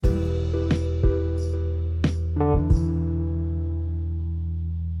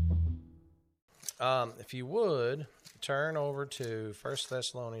If you would, turn over to 1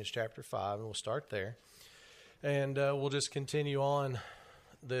 Thessalonians chapter 5, and we'll start there. And we'll just continue on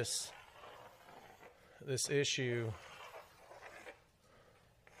this issue.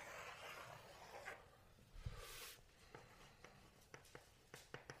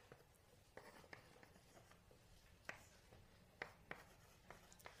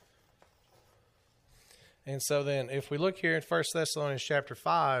 And so then, if we look here in 1 Thessalonians chapter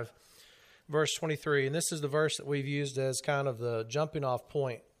 5, verse 23, and this is the verse that we've used as kind of the jumping off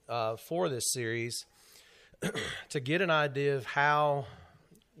point for this series, to get an idea of how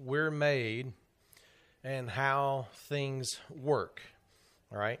we're made and how things work.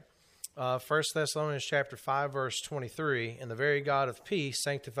 All right? 1 Thessalonians chapter 5, verse 23, and the very God of peace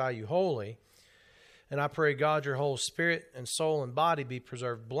sanctify you wholly. And I pray God your whole spirit and soul and body be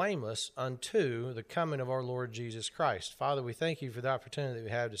preserved blameless unto the coming of our Lord Jesus Christ. Father, we thank you for the opportunity that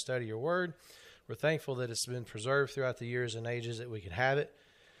we have to study your word. We're thankful that it's been preserved throughout the years and ages that we can have it.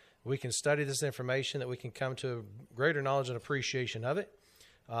 We can study this information, that we can come to a greater knowledge and appreciation of it.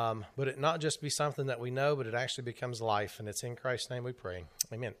 But it not just be something that we know, but it actually becomes life. And it's in Christ's name we pray.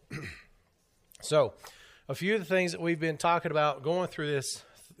 Amen. So, a few of the things that we've been talking about going through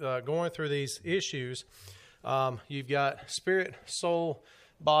these issues, you've got spirit, soul,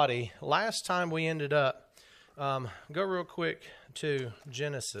 body. Last time we ended up, go real quick to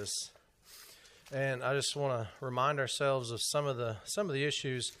Genesis, and I just want to remind ourselves of some of the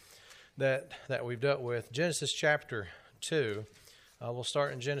issues that we've dealt with. Genesis chapter 2. We'll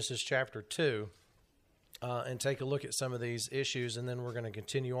start in Genesis chapter 2 and take a look at some of these issues, and then we're going to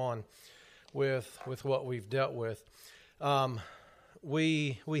continue on with what we've dealt with.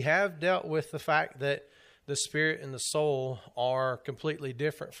 We have dealt with the fact that the spirit and the soul are completely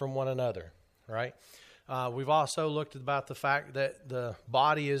different from one another, right? We've also looked about the fact that the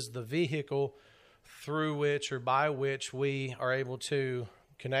body is the vehicle through which or by which we are able to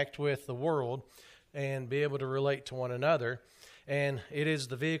connect with the world and be able to relate to one another. And it is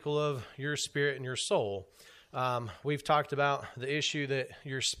the vehicle of your spirit and your soul. We've talked about the issue that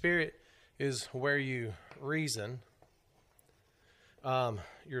your spirit is where you reason.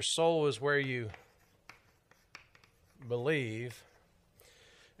 Your soul is where you believe,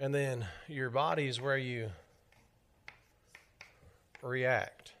 and then your body is where you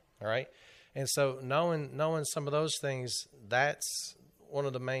react. All right, and so knowing some of those things, that's one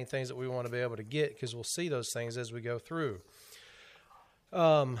of the main things that we want to be able to get, because we'll see those things as we go through.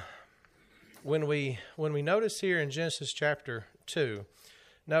 When we notice here in Genesis chapter 2,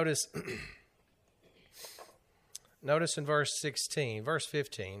 notice in verse 15,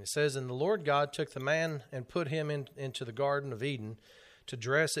 it says, "And the Lord God took the man and put him into the Garden of Eden to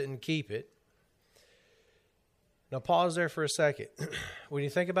dress it and keep it." Now pause there for a second. When you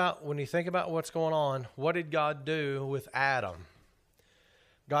think about what's going on, what did God do with Adam?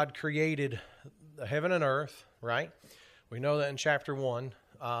 God created the heaven and earth, right? We know that in chapter 1.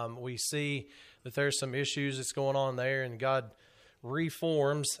 We see that there's some issues that's going on there, and God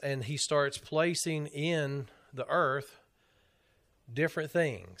reforms, and he starts placing in the earth different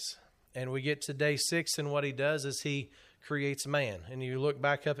things. And we get to day 6, and what he does is he creates man. And you look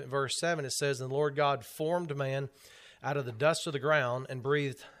back up at verse 7, it says, "And the Lord God formed man out of the dust of the ground and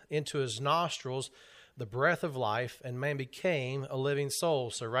breathed into his nostrils the breath of life, and man became a living soul."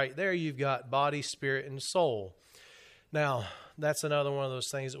 So right there you've got body, spirit, and soul. Now, that's another one of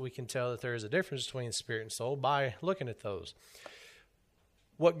those things that we can tell that there is a difference between spirit and soul by looking at those.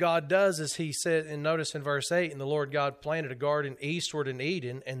 What God does is he said, and notice in verse 8, "And the Lord God planted a garden eastward in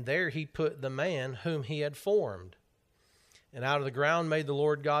Eden, and there he put the man whom he had formed. And out of the ground made the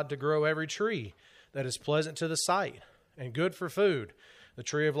Lord God to grow every tree that is pleasant to the sight and good for food, the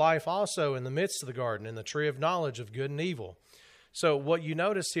tree of life also in the midst of the garden, and the tree of knowledge of good and evil." So what you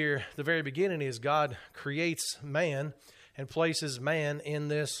notice here at the very beginning is God creates man and places man in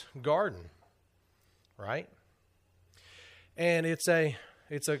this garden, right? And it's a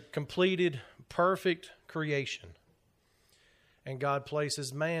completed, perfect creation. And God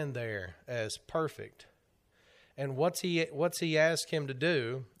places man there as perfect. And what's he asked him to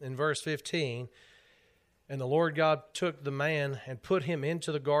do in verse 15? "And the Lord God took the man and put him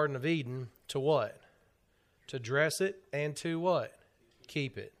into the Garden of Eden" to what? To dress it and to what?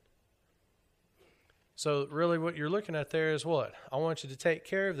 Keep it. So really what you're looking at there is what? I want you to take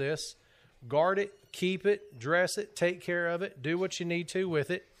care of this, guard it, keep it, dress it, take care of it, do what you need to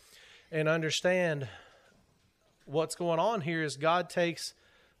with it, and understand what's going on here is God takes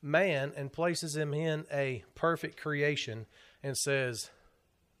man and places him in a perfect creation and says,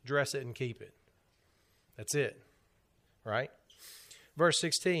 dress it and keep it. That's it, right? Verse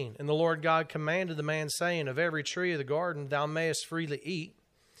 16, and the Lord God commanded the man, saying, of every tree of the garden thou mayest freely eat,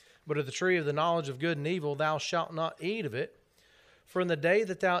 but of the tree of the knowledge of good and evil thou shalt not eat of it. For in the day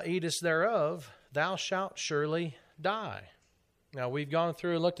that thou eatest thereof, thou shalt surely die. Now, we've gone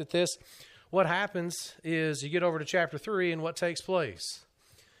through and looked at this. What happens is you get over to chapter 3, and what takes place?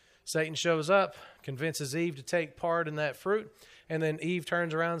 Satan shows up, convinces Eve to take part in that fruit, and then Eve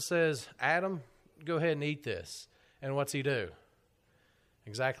turns around and says, Adam, go ahead and eat this. And what's he do?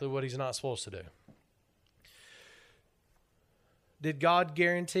 Exactly what he's not supposed to do. Did God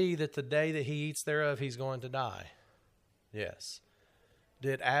guarantee that the day that he eats thereof, he's going to die? Yes.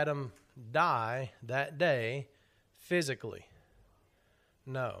 Did Adam die that day physically?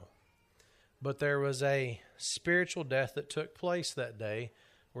 No. But there was a spiritual death that took place that day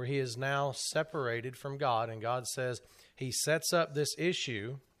where he is now separated from God. And God says he sets up this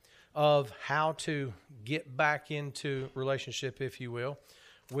issue of how to get back into relationship, if you will,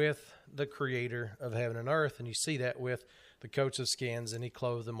 with the creator of heaven and earth. And you see that with the coats of skins, and he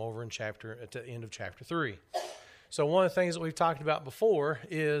clothed them over at the end of chapter 3. So one of the things that we've talked about before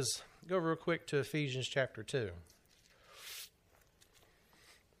is, go real quick to Ephesians chapter 2.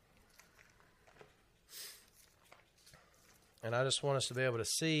 And I just want us to be able to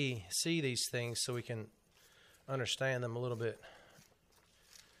see these things so we can understand them a little bit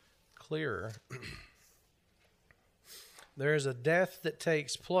clearer. There is a death that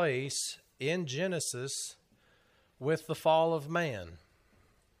takes place in Genesis with the fall of man.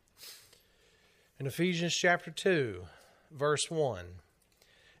 In Ephesians chapter 2, verse 1,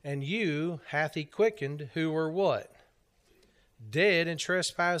 and you hath he quickened who were what? Dead in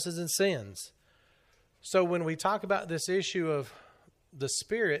trespasses and sins. So when we talk about this issue of the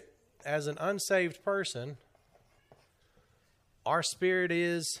spirit as an unsaved person, our spirit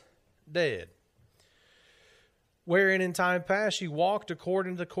is dead. Wherein in time past you walked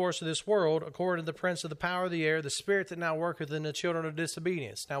according to the course of this world, according to the prince of the power of the air, the spirit that now worketh in the children of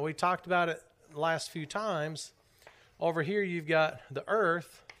disobedience. Now, we talked about it the last few times. Over here you've got the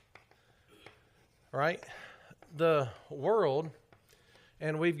earth, right? The world.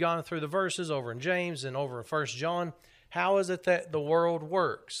 And we've gone through the verses over in James and over in 1 John. How is it that the world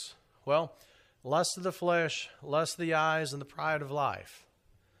works? Well, lust of the flesh, lust of the eyes, and the pride of life.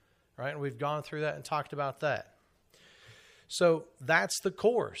 Right? And we've gone through that and talked about that. So that's the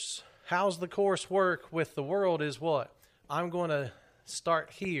course. How's the course work with the world is what? I'm going to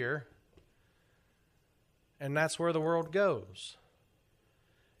start here, and that's where the world goes.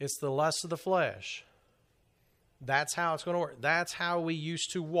 It's the lust of the flesh. That's how it's going to work. That's how we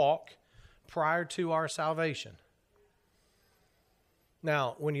used to walk prior to our salvation.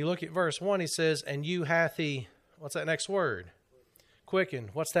 Now, when you look at verse 1, he says, and you hath he, what's that next word?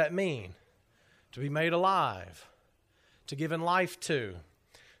 Quickened. What's that mean? To be made alive. To given life to.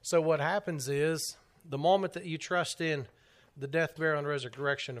 So what happens is, the moment that you trust in the death, burial, and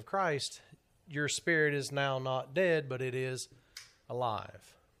resurrection of Christ, your spirit is now not dead, but it is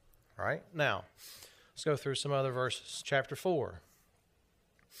alive. All right? Now, let's go through some other verses. Chapter 4.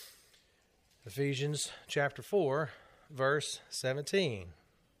 Ephesians chapter 4, verse 17.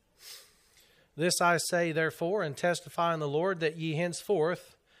 This I say, therefore, and testify in the Lord, that ye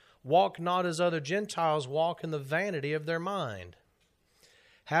henceforth walk not as other Gentiles walk in the vanity of their mind,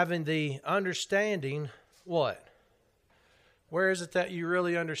 having the understanding, what? Where is it that you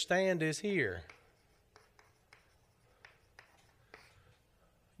really understand is here?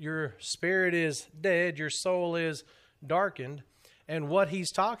 Your spirit is dead, your soul is darkened, and what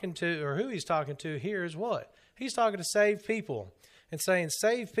he's talking to, or who he's talking to here is what? He's talking to saved people, and saying,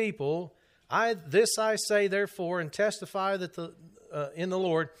 saved people, this I say therefore, and testify that in the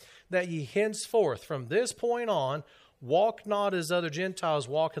Lord, that ye henceforth, from this point on, walk not as other Gentiles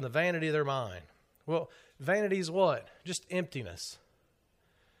walk in the vanity of their mind. Well, vanity is what? Just emptiness.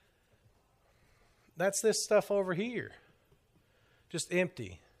 That's this stuff over here. Just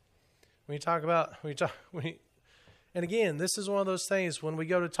empty. When you talk about, and again, this is one of those things, when we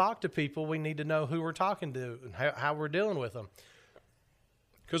go to talk to people, we need to know who we're talking to and how we're dealing with them.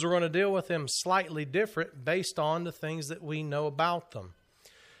 Because we're going to deal with them slightly different based on the things that we know about them.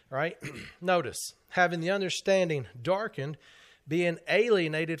 Right? Notice, having the understanding darkened, being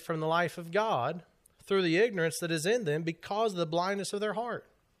alienated from the life of God through the ignorance that is in them because of the blindness of their heart,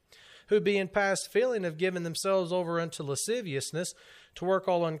 who being past feeling have given themselves over unto lasciviousness to work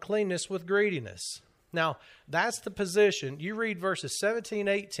all uncleanness with greediness. Now, that's the position. You read verses 17,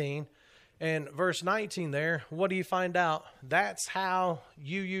 18, and verse 19 there. What do you find out? That's how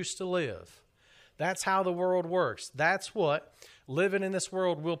you used to live. That's how the world works. That's what living in this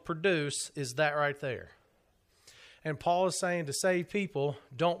world will produce, is that right there. And Paul is saying to saved people,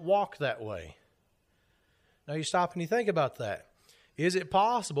 don't walk that way. Now you stop and you think about that. Is it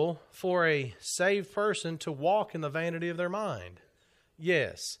possible for a saved person to walk in the vanity of their mind?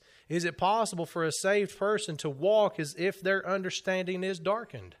 Yes. Is it possible for a saved person to walk as if their understanding is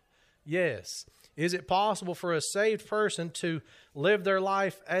darkened? Yes. Is it possible for a saved person to live their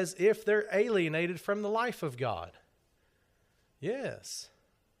life as if they're alienated from the life of God? Yes.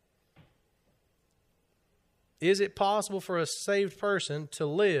 Is it possible for a saved person to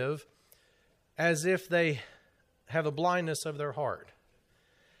live as if they have a blindness of their heart?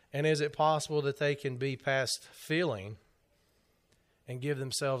 And is it possible that they can be past feeling and give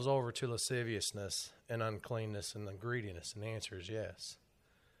themselves over to lasciviousness and uncleanness and greediness? And the answer is yes.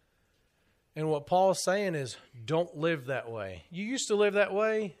 And what Paul's saying is, don't live that way. You used to live that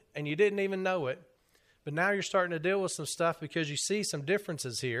way and you didn't even know it. But now you're starting to deal with some stuff because you see some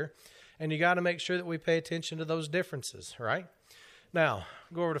differences here. And you got to make sure that we pay attention to those differences, right? Now,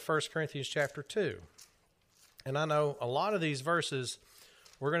 go over to 1 Corinthians chapter 2. And I know a lot of these verses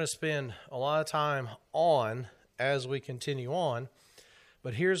we're going to spend a lot of time on as we continue on.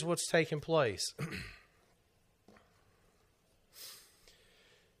 But here's what's taking place.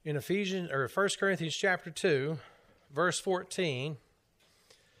 In 1 Corinthians chapter 2, verse 14,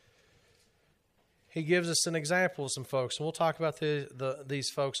 he gives us an example of some folks. And we'll talk about these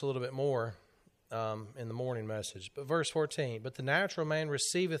folks a little bit more in the morning message. But verse 14, but the natural man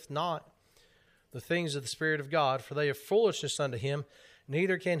receiveth not the things of the Spirit of God, for they are foolishness unto him,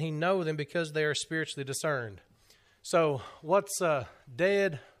 neither can he know them because they are spiritually discerned. So what's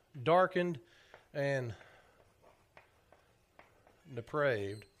dead, darkened, and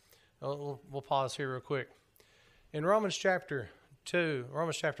depraved? We'll pause here real quick. In Romans chapter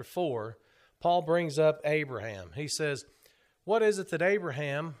 4, Paul brings up Abraham. He says, what is it that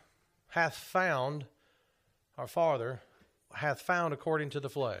Abraham hath found, our father, hath found according to the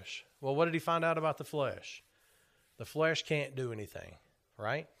flesh? Well, what did he find out about the flesh? The flesh can't do anything,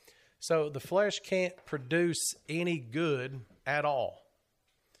 right? So the flesh can't produce any good at all.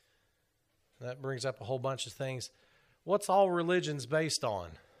 That brings up a whole bunch of things. What's all religions based on?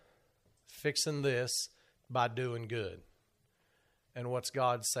 Fixing this by doing good. And what's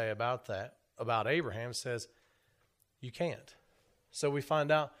God say about that? About Abraham says, you can't. So we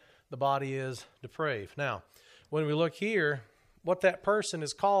find out the body is depraved. Now, when we look here, what that person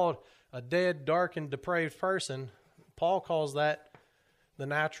is called, a dead, darkened, depraved person, Paul calls that the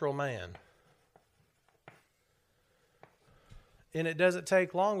natural man. And it doesn't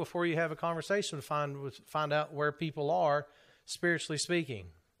take long before you have a conversation to find out where people are, spiritually speaking.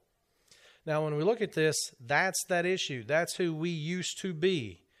 Now, when we look at this, that's that issue. That's who we used to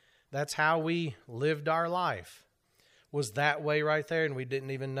be. That's how we lived our life. Was that way right there, and we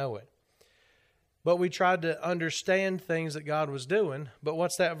didn't even know it. But we tried to understand things that God was doing. But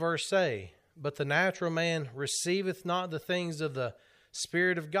what's that verse say? But the natural man receiveth not the things of the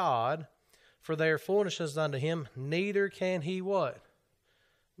Spirit of God, for they are foolishness unto him, neither can he what?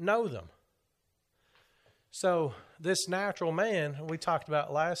 Know them. So this natural man, we talked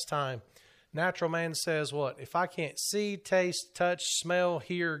about last time, natural man says what? If I can't see, taste, touch, smell,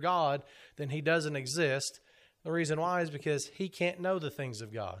 hear God, then he doesn't exist. The reason why is because he can't know the things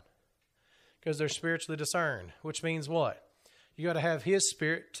of God. Because they're spiritually discerned, which means what? You got to have his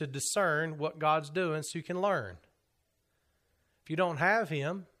spirit to discern what God's doing so you can learn. If you don't have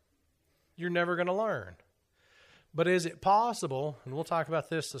him, you're never going to learn. But is it possible, and we'll talk about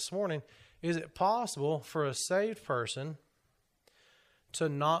this morning, is it possible for a saved person to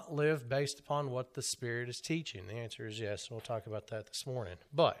not live based upon what the Spirit is teaching? The answer is yes, and we'll talk about that this morning.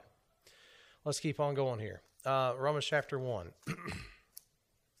 But let's keep on going here. Romans chapter 1.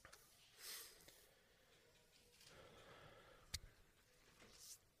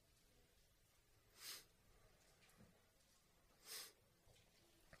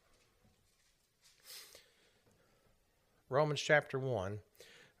 Romans chapter 1,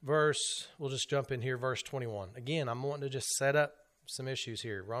 we'll just jump in here, verse 21. Again, I'm wanting to just set up some issues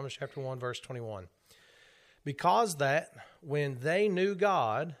here. Romans chapter 1, verse 21. Because that when they knew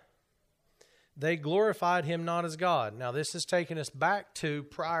God, they glorified him not as God. Now, this is taking us back to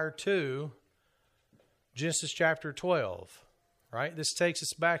prior to Genesis chapter 12, right? This takes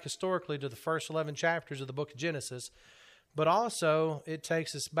us back historically to the first 11 chapters of the book of Genesis, but also it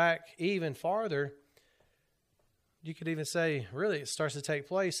takes us back even farther. You could even say, really, it starts to take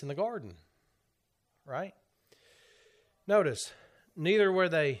place in the garden, right? Notice, neither were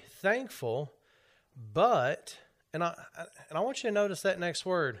they thankful, but, and I want you to notice that next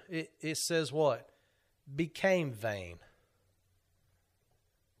word. It says what? Became vain.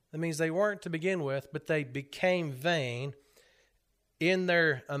 That means they weren't to begin with, but they became vain in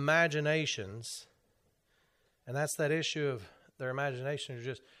their imaginations. And that's that issue of their imagination.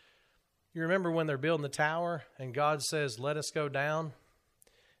 You remember when they're building the tower and God says, let us go down,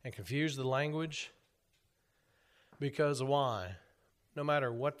 and confuse the language? Because of why? No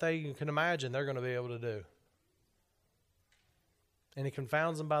matter what they can imagine, they're going to be able to do. And he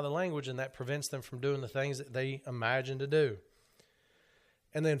confounds them by the language, and that prevents them from doing the things that they imagine to do.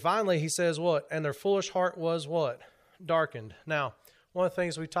 And then finally he says what? And their foolish heart was what? Darkened. Now, one of the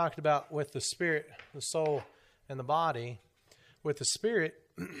things we talked about with the spirit, the soul, and the body, with the spirit,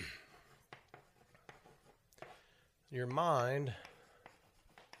 your mind,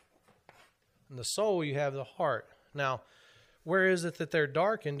 and the soul, you have the heart. Now, where is it that they're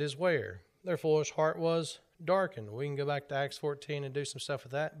darkened is where? Their foolish heart was darkened. We can go back to Acts 14 and do some stuff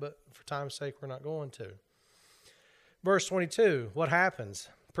with that, but for time's sake, we're not going to. Verse 22, what happens?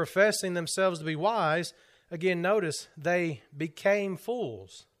 Professing themselves to be wise, again, notice, they became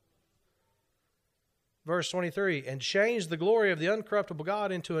fools. Verse 23, and changed the glory of the uncorruptible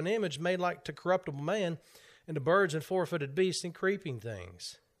God into an image made like to corruptible man, and to birds and four-footed beasts and creeping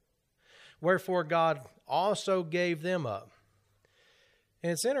things. Wherefore God also gave them up.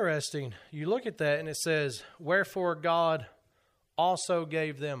 And it's interesting, you look at that and it says, wherefore God also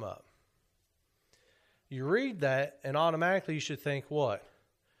gave them up. You read that and automatically you should think what?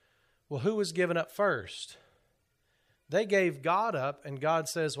 Well, who was given up first? They gave God up, and God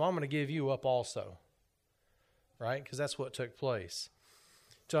says, well, I'm going to give you up also. Right? Because that's what took place.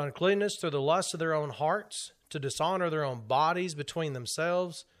 To uncleanness through the lust of their own hearts, to dishonor their own bodies between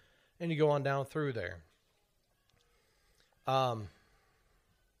themselves, and you go on down through there.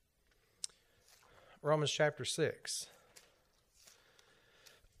 Romans chapter 6.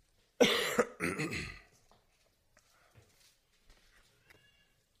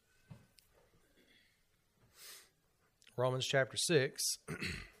 Romans chapter 6,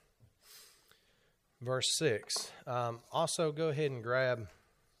 verse 6. Also, go ahead and grab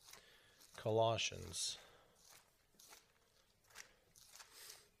Colossians.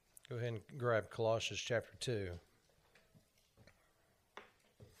 Go ahead and grab Colossians chapter 2.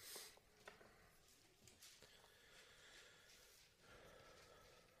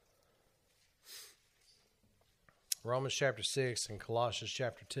 Romans chapter 6 and Colossians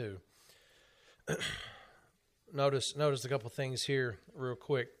chapter 2. Notice a couple things here real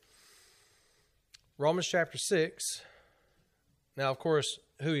quick. Romans chapter 6. Now, of course,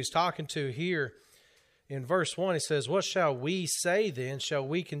 who he's talking to here in verse 1, he says, what shall we say then? Shall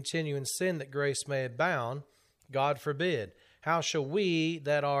we continue in sin that grace may abound? God forbid. How shall we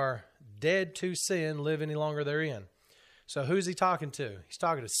that are dead to sin live any longer therein? So who's he talking to? He's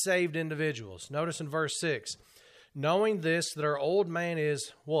talking to saved individuals. Notice in verse 6, knowing this, that our old man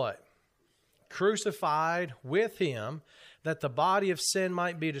is what? Crucified with him, that the body of sin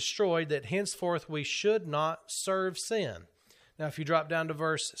might be destroyed, that henceforth we should not serve sin. Now, if you drop down to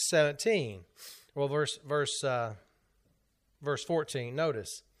verse 17, well, verse 14,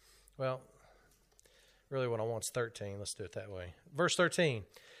 notice. Well, really what I want is 13. Let's do it that way. Verse 13,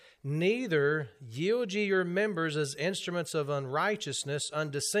 neither yield ye your members as instruments of unrighteousness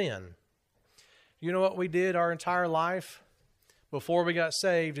unto sin. You know what we did our entire life before we got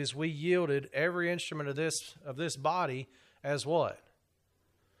saved is we yielded every instrument of this body as what?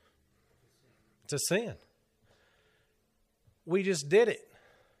 To sin. We just did it.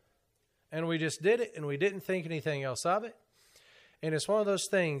 And we just did it, and we didn't think anything else of it. And it's one of those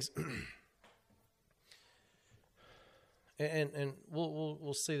things, and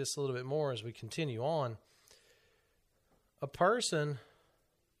we'll see this a little bit more as we continue on. A person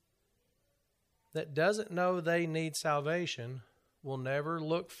that doesn't know they need salvation will never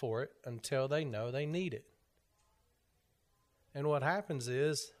look for it until they know they need it. And what happens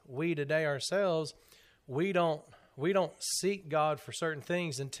is, we today ourselves, we don't seek God for certain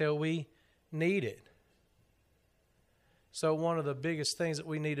things until we need it. So one of the biggest things that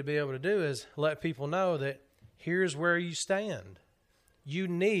we need to be able to do is let people know that here's where you stand. You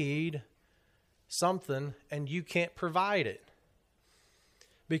need something and you can't provide it.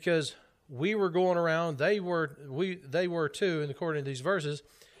 Because we were going around, they were too, and according to these verses,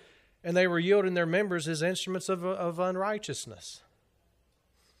 and they were yielding their members as instruments of unrighteousness.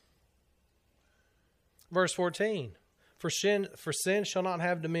 Verse 14, for sin shall not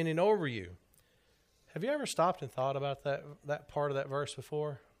have dominion over you. Have you ever stopped and thought about that part of that verse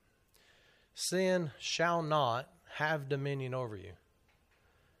before? Sin shall not have dominion over you.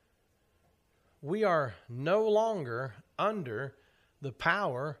 We are no longer under the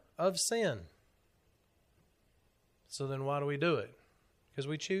power of sin. So then why do we do it? because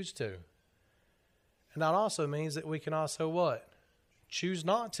we choose to. And that also means that we can also what? Choose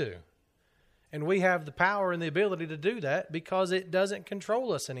not to. And we have the power and the ability to do that because it doesn't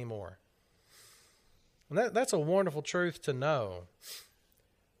control us anymore. And that's a wonderful truth to know.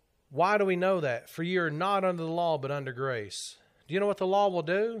 Why do we know that? For you are not under the law, but under grace. Do you know what the law will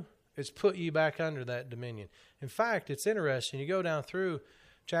do? It's put you back under that dominion. In fact, it's interesting. You go down through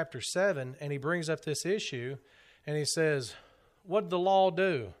chapter 7, and he brings up this issue, and he says, what did the law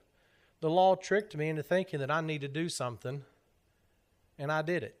do? The law tricked me into thinking that I need to do something, and I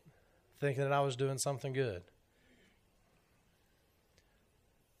did it, thinking that I was doing something good.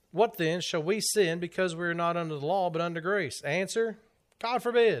 What then? Shall we sin because we are not under the law, but under grace? Answer, God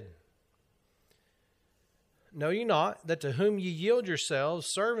forbid. Know ye not that to whom ye yield yourselves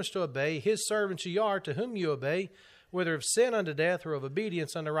servants to obey, his servants ye are, to whom you obey, whether of sin unto death or of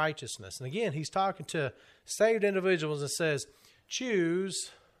obedience unto righteousness? And again, he's talking to saved individuals and says,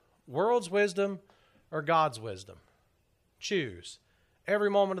 choose world's wisdom or God's wisdom. Choose. Every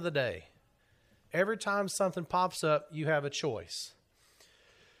moment of the day. Every time something pops up, you have a choice.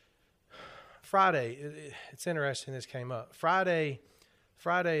 Friday, it's interesting this came up. Friday,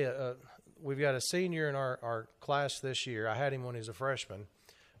 we've got a senior in our class this year. I had him when he was a freshman.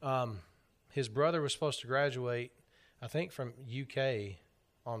 His brother was supposed to graduate, I think, from UK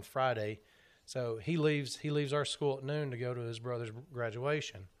on Friday. So he leaves our school at noon to go to his brother's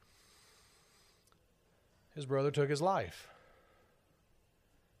graduation. His brother took his life.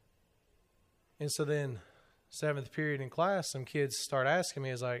 And so then, 7th period in class, some kids start asking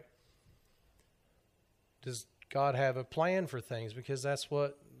me, does God have a plan for things? Because that's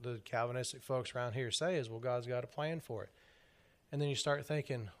what the Calvinistic folks around here say is, well, God's got a plan for it. And then you start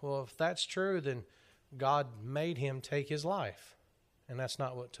thinking, well, if that's true, then God made him take his life. And that's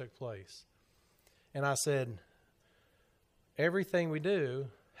not what took place. And I said, everything we do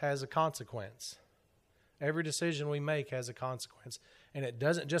has a consequence. Every decision we make has a consequence. And it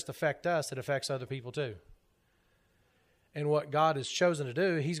doesn't just affect us, it affects other people too. And what God has chosen to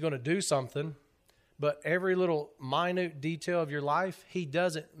do, he's going to do something, but every little minute detail of your life, he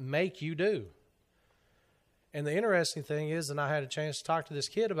doesn't make you do. And the interesting thing is, and I had a chance to talk to this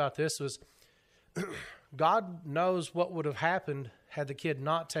kid about this, was God knows what would have happened had the kid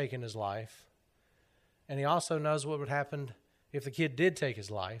not taken his life. And he also knows what would happen if the kid did take his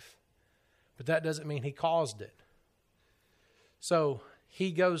life. But that doesn't mean he caused it. So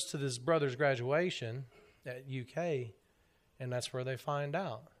he goes to his brother's graduation at UK, and that's where they find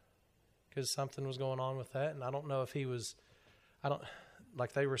out. Because something was going on with that. And I don't know if he was,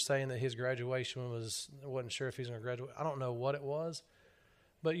 like they were saying that his graduation wasn't sure if he's going to graduate. I don't know what it was.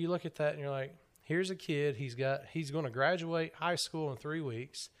 But you look at that and you're like, here's a kid, he's going to graduate high school in 3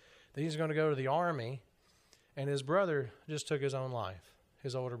 weeks. Then he's going to go to the army. And his brother just took his own life,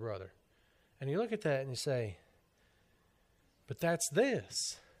 his older brother. And you look at that and you say, but that's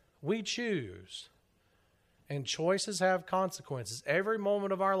this. We choose. And choices have consequences. Every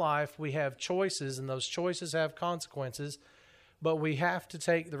moment of our life, we have choices, and those choices have consequences. But we have to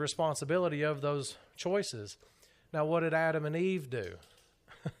take the responsibility of those choices. Now, what did Adam and Eve do?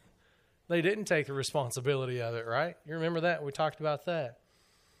 They didn't take the responsibility of it, right? You remember that? We talked about that.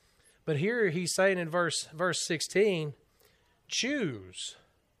 But here he's saying in verse 16, choose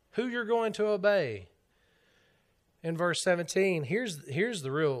who you're going to obey. In verse 17, here's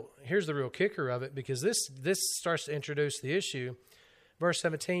the real kicker of it, because this starts to introduce the issue. Verse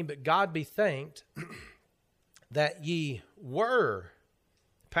 17, but God be thanked that ye were,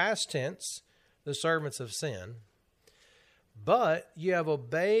 past tense, the servants of sin, but ye have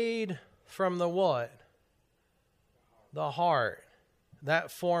obeyed from the what? The heart.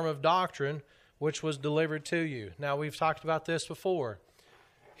 That form of doctrine which was delivered to you. Now, we've talked about this before.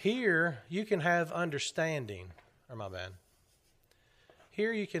 Here, you can have understanding. Or my bad.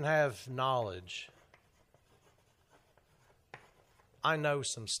 Here you can have knowledge. I know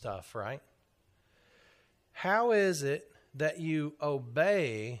some stuff, right? How is it that you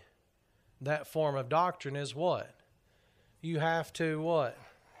obey that form of doctrine is what? You have to what?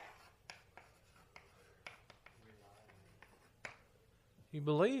 You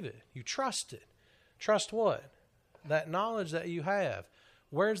believe it. You trust it. Trust what? That knowledge that you have.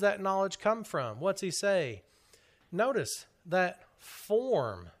 Where's that knowledge come from? What's he say? Notice that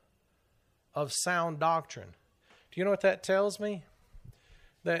form of sound doctrine. Do you know what that tells me?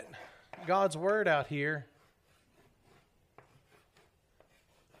 That God's word out here,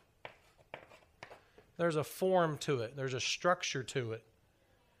 there's a form to it. There's a structure to it.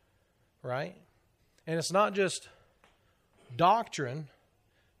 Right? And it's not just doctrine,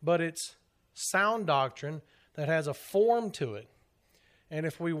 but it's sound doctrine that has a form to it. And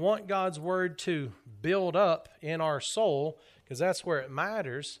if we want God's word to build up in our soul, because that's where it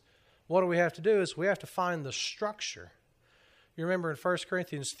matters, what do we have to do is we have to find the structure. You remember in 1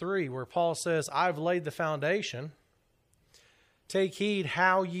 Corinthians 3 where Paul says, I've laid the foundation. Take heed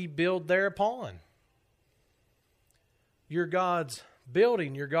how ye build thereupon. You're God's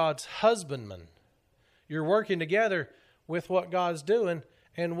building. You're God's husbandman. You're working together with what God's doing.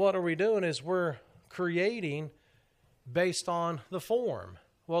 And what are we doing is we're creating based on the form.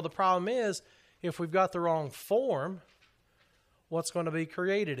 Well, the problem is, if we've got the wrong form, what's going to be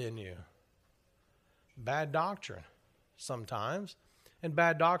created in you? Bad doctrine sometimes. And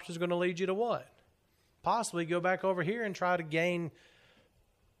bad doctrine is going to lead you to what? Possibly go back over here and try to gain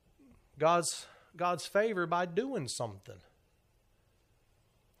God's favor by doing something.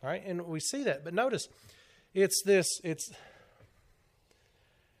 All right, and we see that. But notice,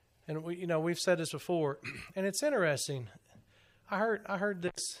 and we've said this before, and it's interesting. I heard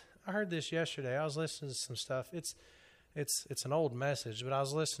this yesterday. I was listening to some stuff. It's an old message, but I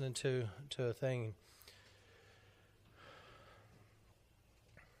was listening to a thing.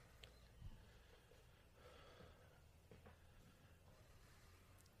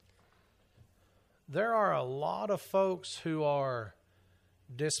 There are a lot of folks who are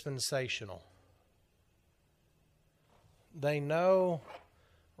dispensational. They know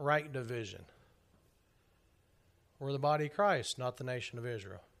right division. We're the body of Christ, not the nation of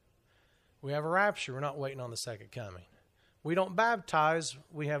Israel. We have a rapture. We're not waiting on the second coming. We don't baptize.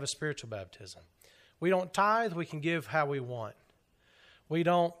 We have a spiritual baptism. We don't tithe. We can give how we want. We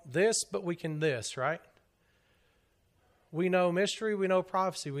don't this, but we can this, right? We know mystery. We know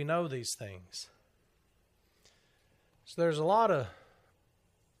prophecy. We know these things. So there's a lot of,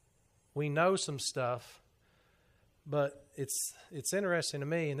 we know some stuff, but it's interesting to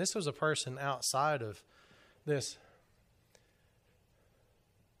me, and this was a person outside of this.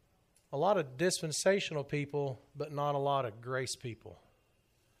 A lot of dispensational people, but not a lot of grace people.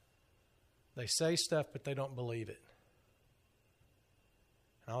 They say stuff, but they don't believe it.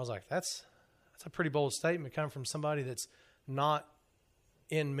 And I was like, that's a pretty bold statement coming from somebody that's not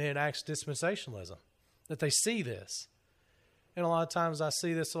in mid-Acts dispensationalism, that they see this. And a lot of times I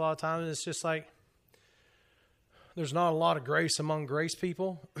see this a lot of times, it's just like, there's not a lot of grace among grace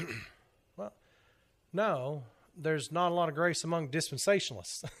people. Well, no, there's not a lot of grace among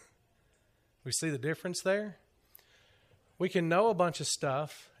dispensationalists. We see the difference there. We can know a bunch of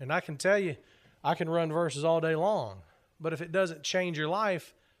stuff, and I can tell you, I can run verses all day long, but if it doesn't change your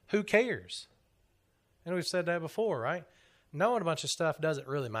life, who cares? And we've said that before, right? Knowing a bunch of stuff doesn't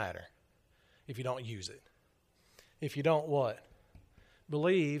really matter if you don't use it. If you don't what?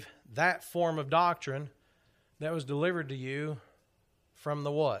 Believe that form of doctrine that was delivered to you from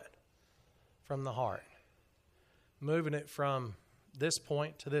the what? From the heart. Moving it from this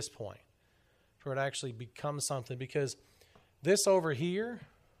point to this point, where it actually becomes something. Because this over here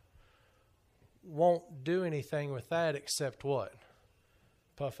won't do anything with that except what?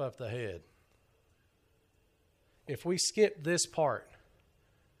 Puff up the head. If we skip this part,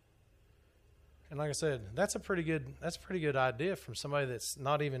 and like I said, that's a pretty good idea from somebody that's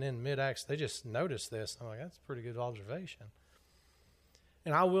not even in mid-Acts. They just noticed this. I'm like, that's a pretty good observation.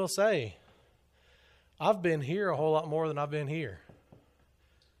 And I will say, I've been here a whole lot more than I've been here.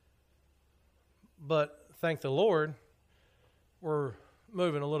 But thank the Lord, we're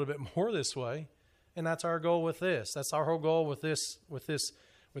moving a little bit more this way, and that's our goal with this. That's our whole goal with this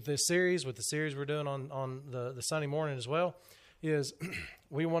series, with the series we're doing on the Sunday morning as well, is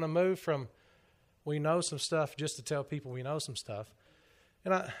we want to move from we know some stuff just to tell people we know some stuff.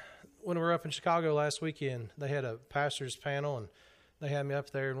 And when we were up in Chicago last weekend, they had a pastor's panel, and they had me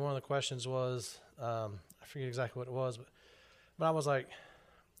up there, and one of the questions was, I forget exactly what it was, but I was like,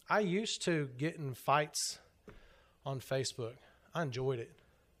 I used to get in fights on Facebook. I enjoyed it.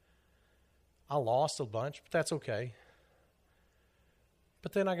 I lost a bunch, but that's okay.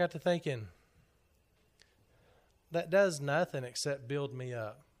 But then I got to thinking, that does nothing except build me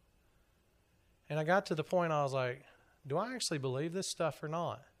up. And I got to the point I was like, do I actually believe this stuff or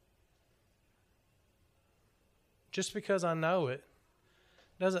not? Just because I know it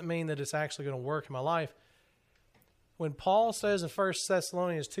doesn't mean that it's actually going to work in my life. When Paul says in 1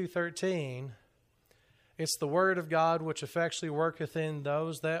 Thessalonians 2:13, it's the word of God which effectually worketh in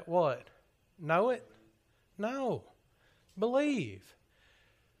those that what? Know it? No. Believe.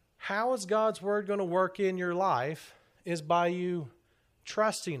 How is God's word going to work in your life is by you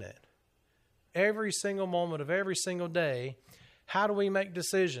trusting it. Every single moment of every single day. How do we make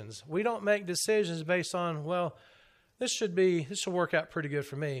decisions? We don't make decisions based on, well, this should work out pretty good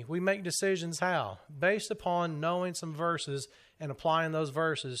for me. We make decisions how? Based upon knowing some verses and applying those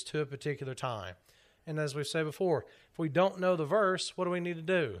verses to a particular time. And as we've said before, if we don't know the verse, what do we need to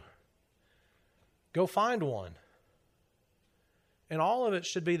do? Go find one. And all of it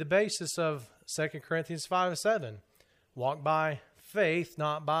should be the basis of 2 Corinthians 5:7. Walk by faith,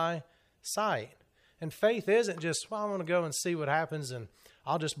 not by sight. And faith isn't just, well, I'm going to go and see what happens and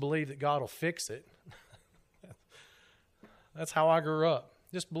I'll just believe that God will fix it. That's how I grew up.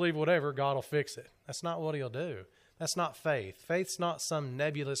 Just believe whatever, God will fix it. That's not what he'll do. That's not faith. Faith's not some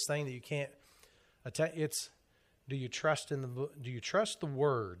nebulous thing that you can't attain. It's, do you trust the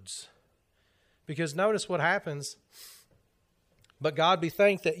words? Because notice what happens. But God be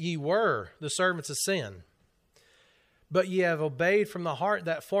thanked that ye were the servants of sin. But ye have obeyed from the heart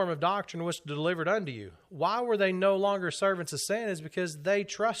that form of doctrine which was delivered unto you. Why were they no longer servants of sin? Is because they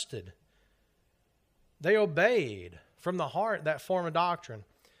trusted. They obeyed from the heart that form of doctrine.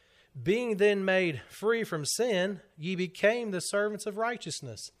 Being then made free from sin, ye became the servants of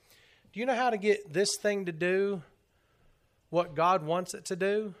righteousness. Do you know how to get this thing to do what God wants it to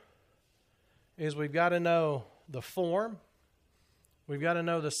do? Is we've got to know the form. We've got to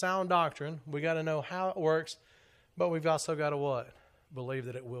know the sound doctrine. We've got to know how it works. But we've also got to what? Believe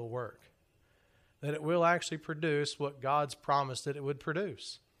that it will work. That it will actually produce what God's promised that it would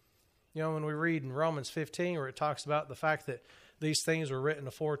produce. You know, when we read in Romans 15 where it talks about the fact that these things were written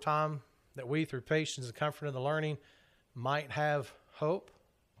aforetime, that we through patience and comfort of the learning might have hope.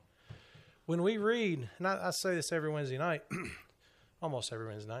 When we read, and I say this every Wednesday night, almost every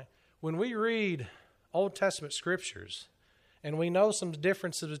Wednesday night, when we read Old Testament scriptures and we know some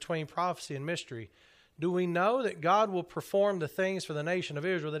differences between prophecy and mystery, do we know that God will perform the things for the nation of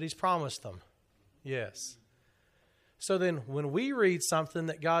Israel that he's promised them? Yes. So then when we read something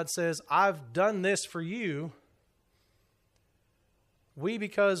that God says, I've done this for you,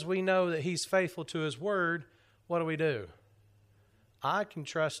 because we know that he's faithful to his word, what do? I can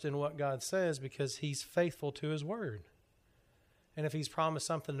trust in what God says because he's faithful to his word. And if he's promised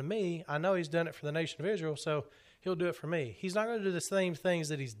something to me, I know he's done it for the nation of Israel, so he'll do it for me. He's not going to do the same things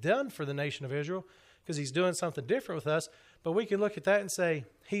that he's done for the nation of Israel because he's doing something different with us. But we can look at that and say,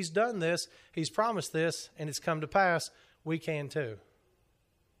 he's done this, he's promised this, and it's come to pass. We can too.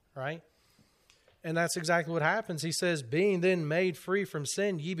 Right? And that's exactly what happens. He says, being then made free from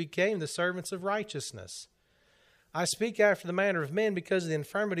sin, ye became the servants of righteousness. I speak after the manner of men because of the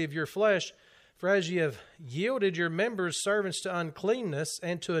infirmity of your flesh. For as ye have yielded your members servants to uncleanness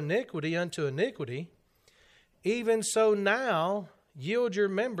and to iniquity unto iniquity, even so now yield your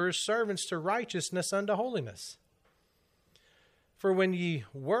members servants to righteousness unto holiness. For when ye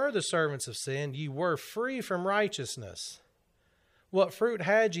were the servants of sin, ye were free from righteousness. What fruit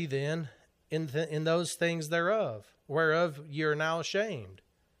had ye then in those things thereof, whereof ye are now ashamed?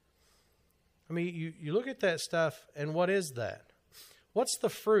 I mean, you look at that stuff, and what is that? What's the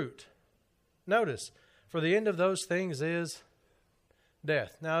fruit? Notice, for the end of those things is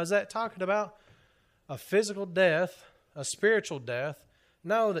death. Now, is that talking about a physical death, a spiritual death?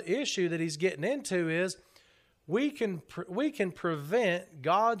 No, the issue that he's getting into is we can prevent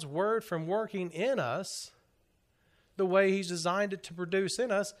God's word from working in us the way he's designed it to produce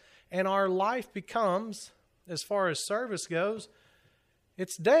in us, and our life becomes, as far as service goes,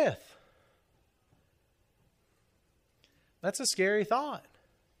 it's death. That's a scary thought.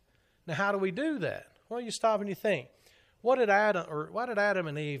 Now, how do we do that? Well, you stop and you think, what did Adam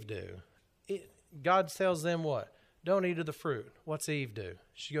and Eve do? God tells them what? Don't eat of the fruit. What's Eve do?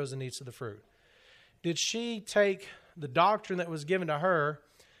 She goes and eats of the fruit. Did she take the doctrine that was given to her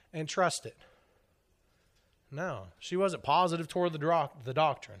and trust it? No. She wasn't positive toward the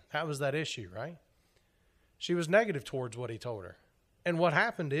doctrine. That was that issue, right? She was negative towards what he told her. And what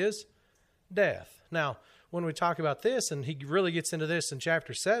happened is death. Now, when we talk about this, and he really gets into this in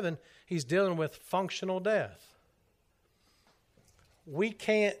chapter 7, he's dealing with functional death. We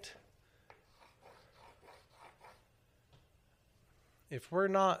can't, if we're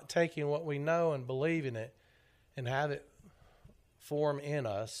not taking what we know and believing it and have it form in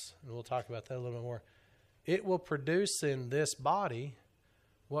us, and we'll talk about that a little bit more, it will produce in this body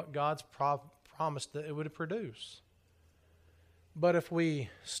what God's promised that it would produce. But if we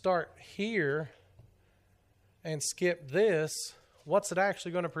start here and skip this, what's it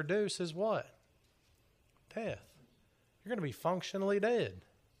actually going to produce is what? Death. You're going to be functionally dead.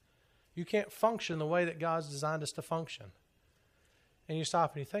 You can't function the way that God's designed us to function. And you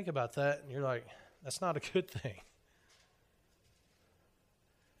stop and you think about that, and you're like, that's not a good thing.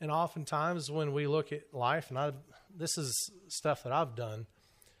 And oftentimes when we look at life, and this is stuff that I've done,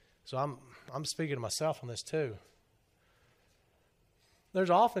 so I'm speaking to myself on this too. There's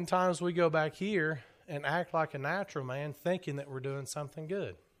often times we go back here and act like a natural man thinking that we're doing something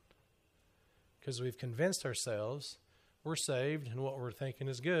good because we've convinced ourselves we're saved and what we're thinking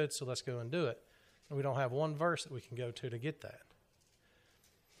is good, so let's go and do it. And we don't have one verse that we can go to get that.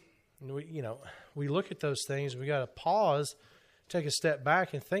 And we look at those things, we got to pause, take a step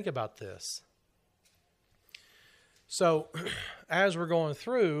back and think about this. So as we're going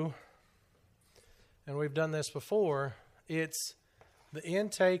through, and we've done this before, it's the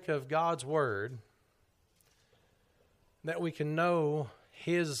intake of God's Word that we can know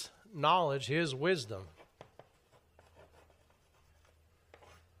His knowledge, His wisdom.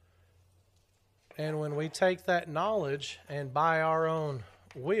 And when we take that knowledge and by our own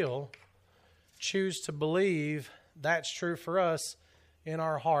will choose to believe that's true for us in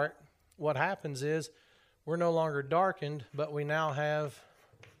our heart, what happens is we're no longer darkened, but we now have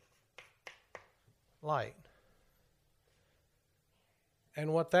light.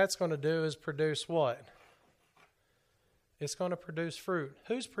 And what that's going to do is produce what? It's going to produce fruit.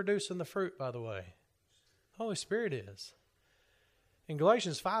 Who's producing the fruit, by the way? Holy Spirit is. In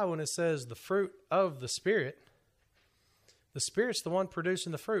Galatians 5, when it says the fruit of the Spirit's the one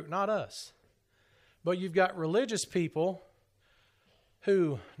producing the fruit, not us. But you've got religious people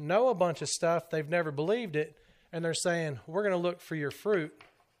who know a bunch of stuff, they've never believed it, and they're saying, we're going to look for your fruit.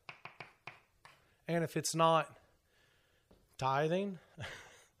 And if it's not tithing,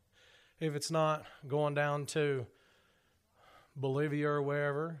 if it's not going down to Bolivia or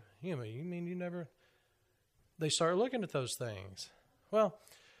wherever, you mean you never, they start looking at those things. Well,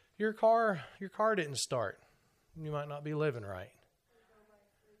 your car didn't start. You might not be living right.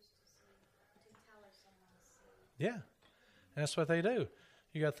 Yeah, and that's what they do.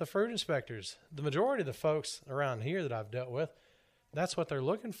 You got the fruit inspectors. The majority of the folks around here that I've dealt with, that's what they're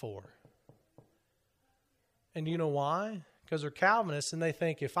looking for. And you know why? Because they're Calvinists and they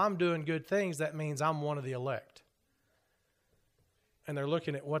think if I'm doing good things, that means I'm one of the elect. And they're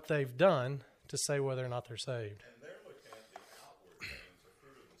looking at what they've done to say whether or not they're saved. And they're looking at the outward things. The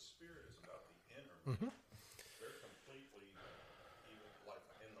fruit of the Spirit is about the inner. Mm-hmm. They're completely even like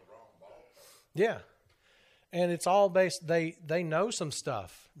in the wrong ballpark. Yeah. And it's all based, they know some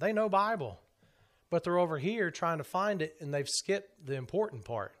stuff. They know Bible. But they're over here trying to find it and they've skipped the important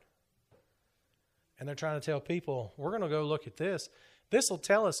part. And they're trying to tell people, we're going to go look at this. This will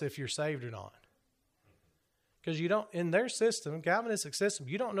tell us if you're saved or not. Because you don't, in their system, Calvinistic system,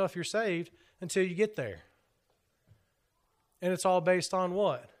 you don't know if you're saved until you get there. And it's all based on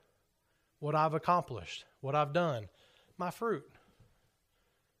what? What I've accomplished, what I've done, my fruit.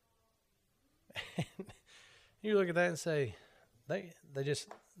 You look at that and say, there's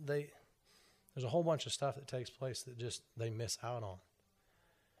a whole bunch of stuff that takes place that just they miss out on.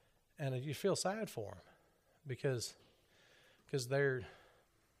 And you feel sad for them because they're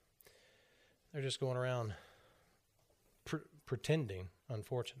just going around pretending,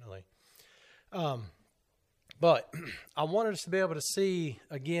 unfortunately. But I wanted us to be able to see,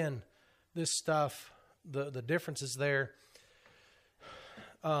 again, this stuff, the differences there.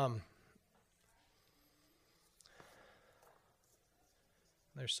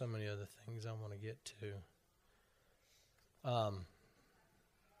 There's so many other things I want to get to.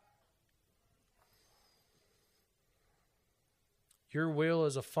 Your will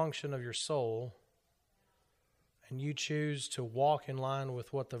is a function of your soul, and you choose to walk in line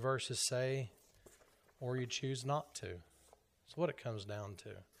with what the verses say, or you choose not to. That's what it comes down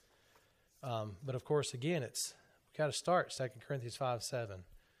to. But of course, again, we've got to start 2 Corinthians 5:7.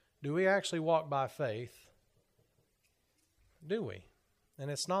 Do we actually walk by faith? Do we? And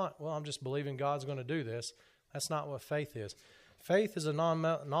it's not, well, I'm just believing God's going to do this. That's not what faith is. Faith is a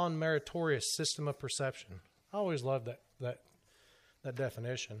non-meritorious system of perception. I always loved that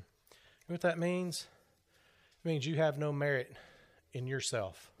definition. You know what that means? It means you have no merit in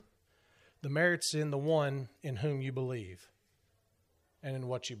yourself. The merit's in the one in whom you believe and in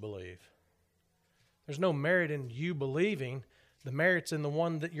what you believe. There's no merit in you believing. The merit's in the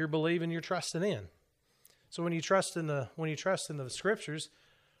one that you're believing, you're trusting in. So when you trust in the Scriptures,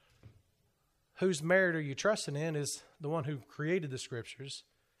 whose merit are you trusting in is the one who created the Scriptures,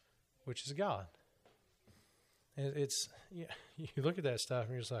 which is God. And you look at that stuff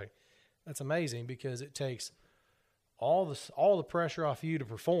and you're just like, that's amazing, because it takes all the pressure off you to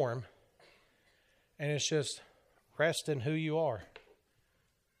perform, and it's just rest in who you are.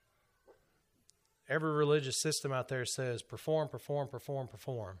 Every religious system out there says perform, perform, perform,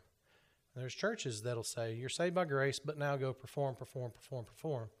 perform. And there's churches that'll say you're saved by grace, but now go perform, perform, perform,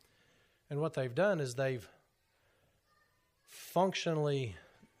 perform. And what they've done is they've functionally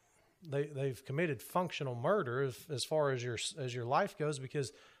they've committed functional murder as far as your life goes,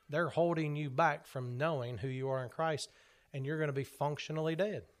 because they're holding you back from knowing who you are in Christ, and you're going to be functionally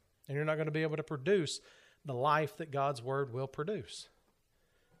dead, and you're not going to be able to produce the life that God's word will produce,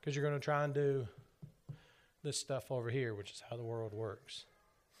 because you're going to try and do this stuff over here, which is how the world works.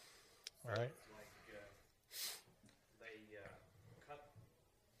 All right. They cut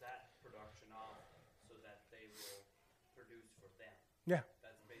that production off so that they will produce for them. Yeah.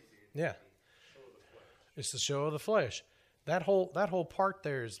 That's basically Yeah. the show of the flesh. It's the show of the flesh. That whole part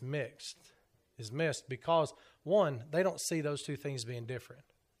there is missed because, one, they don't see those two things being different.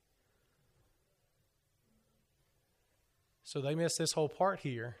 So they miss this whole part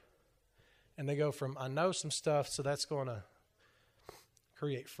here, and they go from, I know some stuff, so that's going to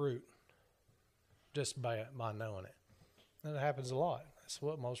create fruit just by knowing it. And it happens a lot. That's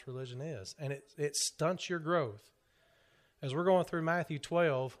what most religion is. And it stunts your growth. As we're going through Matthew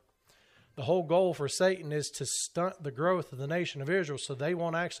 12, the whole goal for Satan is to stunt the growth of the nation of Israel so they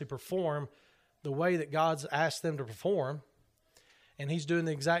won't actually perform the way that God's asked them to perform. And he's doing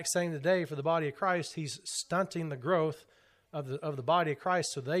the exact same today for the body of Christ. He's stunting the growth of the body of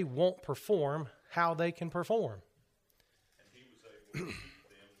Christ so they won't perform how they can perform. And he was able to keep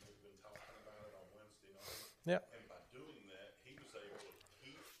them, we've been talking about it on Wednesday night. Yep. And by doing that, he was able to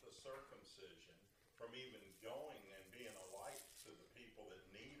keep the circumcision from even going and being a light to the people that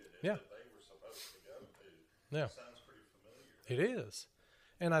needed it, Yeah. that they were supposed to go to. Yeah. Sounds pretty familiar. It is.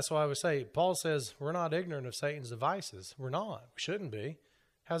 And that's why I would say, Paul says, we're not ignorant of Satan's devices. We're not. We shouldn't be.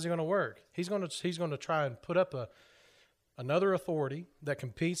 How's he going to work? He's going to try and put up another authority that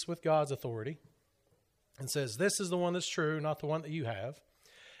competes with God's authority and says, this is the one that's true, not the one that you have.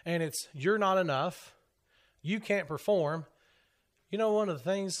 And it's, you're not enough. You can't perform. You know, one of the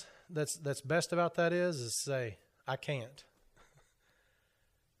things that's best about that is say, I can't.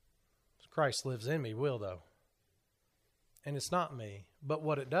 Christ lives in me, will though. And it's not me. But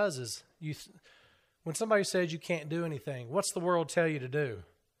what it does is, when somebody says you can't do anything, what's the world tell you to do?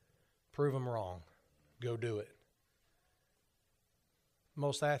 Prove them wrong. Go do it.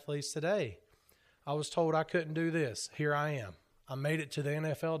 Most athletes today, I was told I couldn't do this. Here I am. I made it to the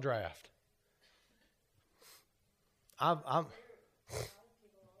NFL draft. I'm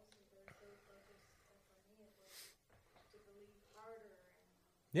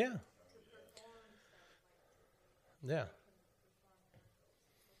yeah. Yeah.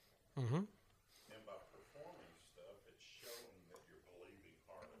 Mm-hmm. And by performing stuff, it's showing that you're believing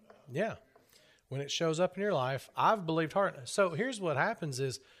hard enough. Yeah. When it shows up in your life, I've believed hard. So here's what happens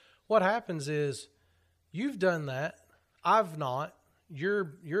is you've done that. I've not.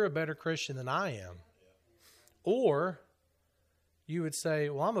 You're a better Christian than I am. Or you would say,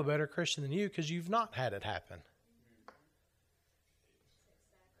 well, I'm a better Christian than you because you've not had it happen.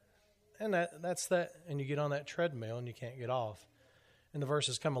 And that's that. And you get on that treadmill and you can't get off. And the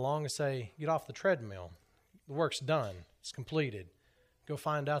verses come along and say, get off the treadmill. The work's done. It's completed. Go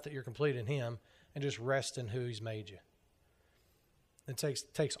find out that you're complete in Him and just rest in who He's made you. It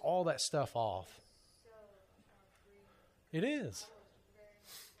takes all that stuff off. It is.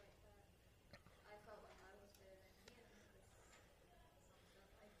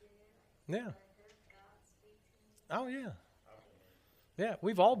 Yeah. Oh, yeah. Yeah,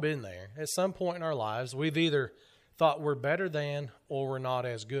 we've all been there. At some point in our lives, we've either thought we're better than or we're not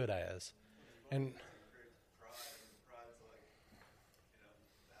as good as. And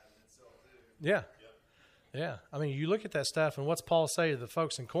yeah. Yeah. I mean, you look at that stuff, and what's Paul say to the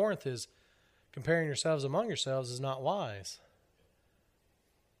folks in Corinth is, comparing yourselves among yourselves is not wise.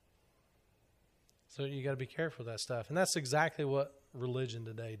 So you got to be careful with that stuff. And that's exactly what religion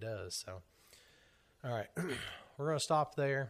today does. So, all right, we're going to stop there.